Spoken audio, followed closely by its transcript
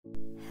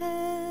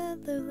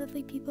Hello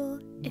lovely people,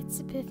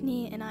 it's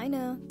Epiphany, and I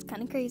know, it's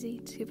kind of crazy,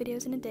 2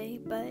 videos in a day,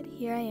 but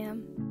here I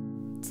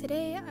am.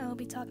 Today I will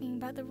be talking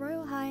about the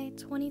Royal High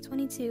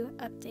 2022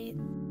 update.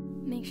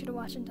 Make sure to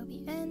watch until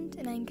the end,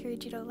 and I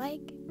encourage you to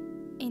like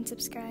and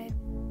subscribe.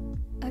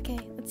 Okay,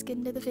 let's get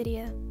into the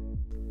video.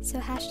 So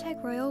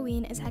hashtag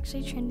ROYALE is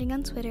actually trending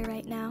on Twitter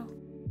right now.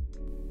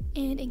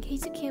 And in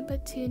case you can't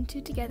put 2 and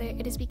 2 together,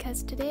 it is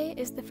because today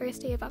is the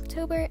first day of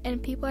October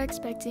and people are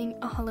expecting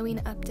a Halloween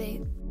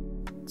update.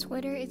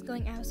 Twitter is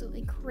going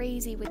absolutely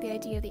crazy with the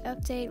idea of the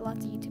update.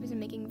 Lots of YouTubers are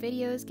making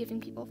videos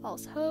giving people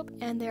false hope,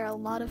 and there are a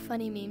lot of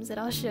funny memes that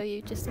I'll show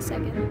you just a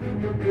second.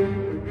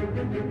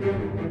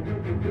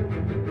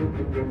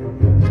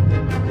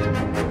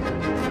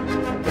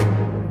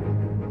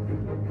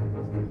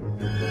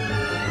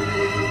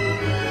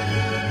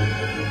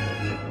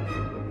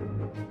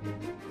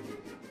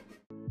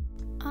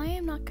 I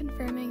am not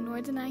confirming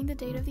nor denying the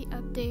date of the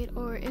update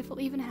or if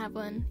we'll even have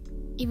one,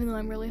 even though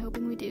I'm really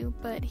hoping we do,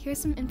 but here's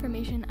some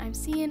information I've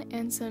seen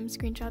and some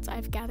screenshots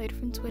I've gathered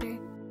from Twitter.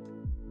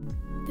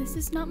 This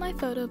is not my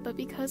photo, but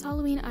because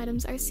Halloween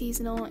items are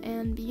seasonal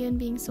and begin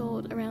being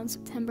sold around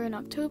September and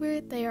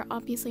October, they are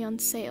obviously on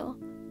sale.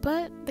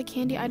 But the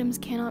candy items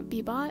cannot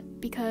be bought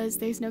because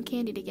there's no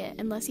candy to get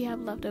unless you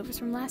have leftovers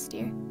from last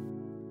year.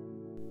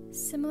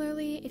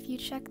 Similarly, if you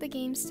check the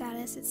game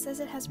status, it says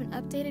it has been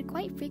updated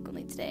quite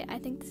frequently today. I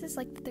think this is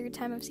like the 3rd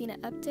time I've seen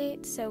it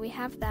update, so we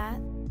have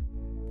that.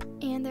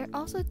 And there are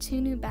also 2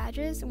 new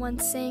badges, one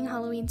saying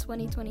Halloween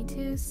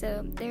 2022,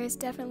 so there is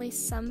definitely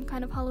some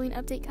kind of Halloween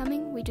update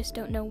coming, we just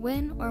don't know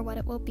when or what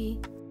it will be.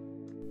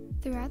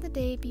 Throughout the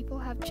day, people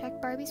have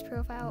checked Barbie's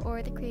profile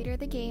or the creator of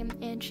the game,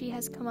 and she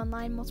has come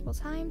online multiple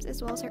times,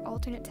 as well as her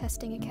alternate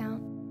testing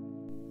account.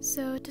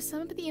 So to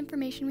sum up the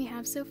information we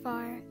have so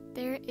far,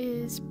 there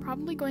is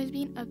probably going to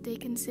be an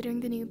update considering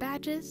the new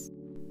badges.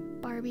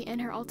 Barbie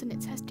and her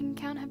alternate testing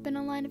account have been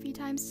online a few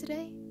times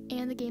today,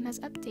 and the game has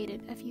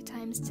updated a few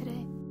times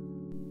today.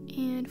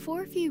 And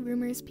for a few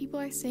rumors, people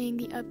are saying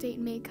the update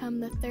may come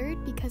the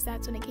 3rd because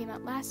that's when it came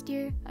out last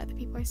year. Other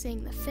people are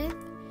saying the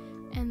 5th,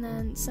 and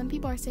then some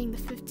people are saying the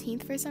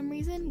 15th for some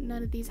reason.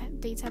 None of these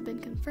dates have been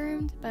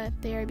confirmed, but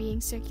they are being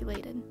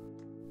circulated.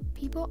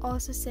 People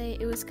also say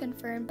it was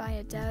confirmed by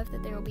a dev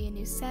that there will be a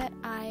new set.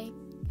 I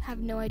have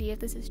no idea if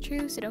this is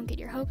true, so don't get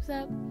your hopes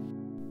up.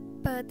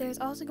 But there's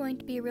also going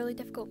to be a really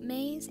difficult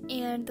maze,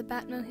 and the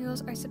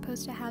Batmobiles are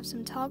supposed to have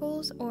some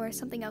toggles, or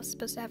something else is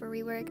supposed to have a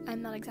rework.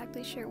 I'm not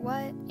exactly sure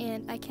what,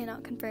 and I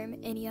cannot confirm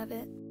any of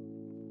it.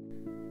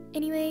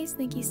 Anyways,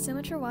 thank you so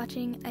much for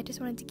watching. I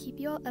just wanted to keep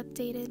you all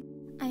updated.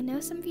 I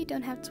know some of you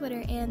don't have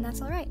Twitter, and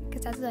that's alright,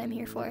 because that's what I'm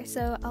here for,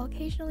 so I'll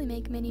occasionally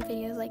make mini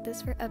videos like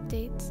this for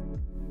updates.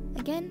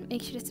 Again,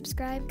 make sure to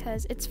subscribe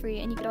because it's free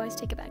and you could always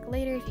take it back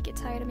later if you get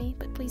tired of me,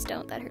 but please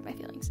don't, that hurt my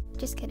feelings.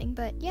 Just kidding,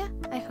 but yeah,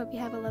 I hope you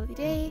have a lovely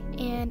day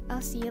and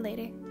I'll see you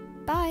later.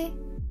 Bye!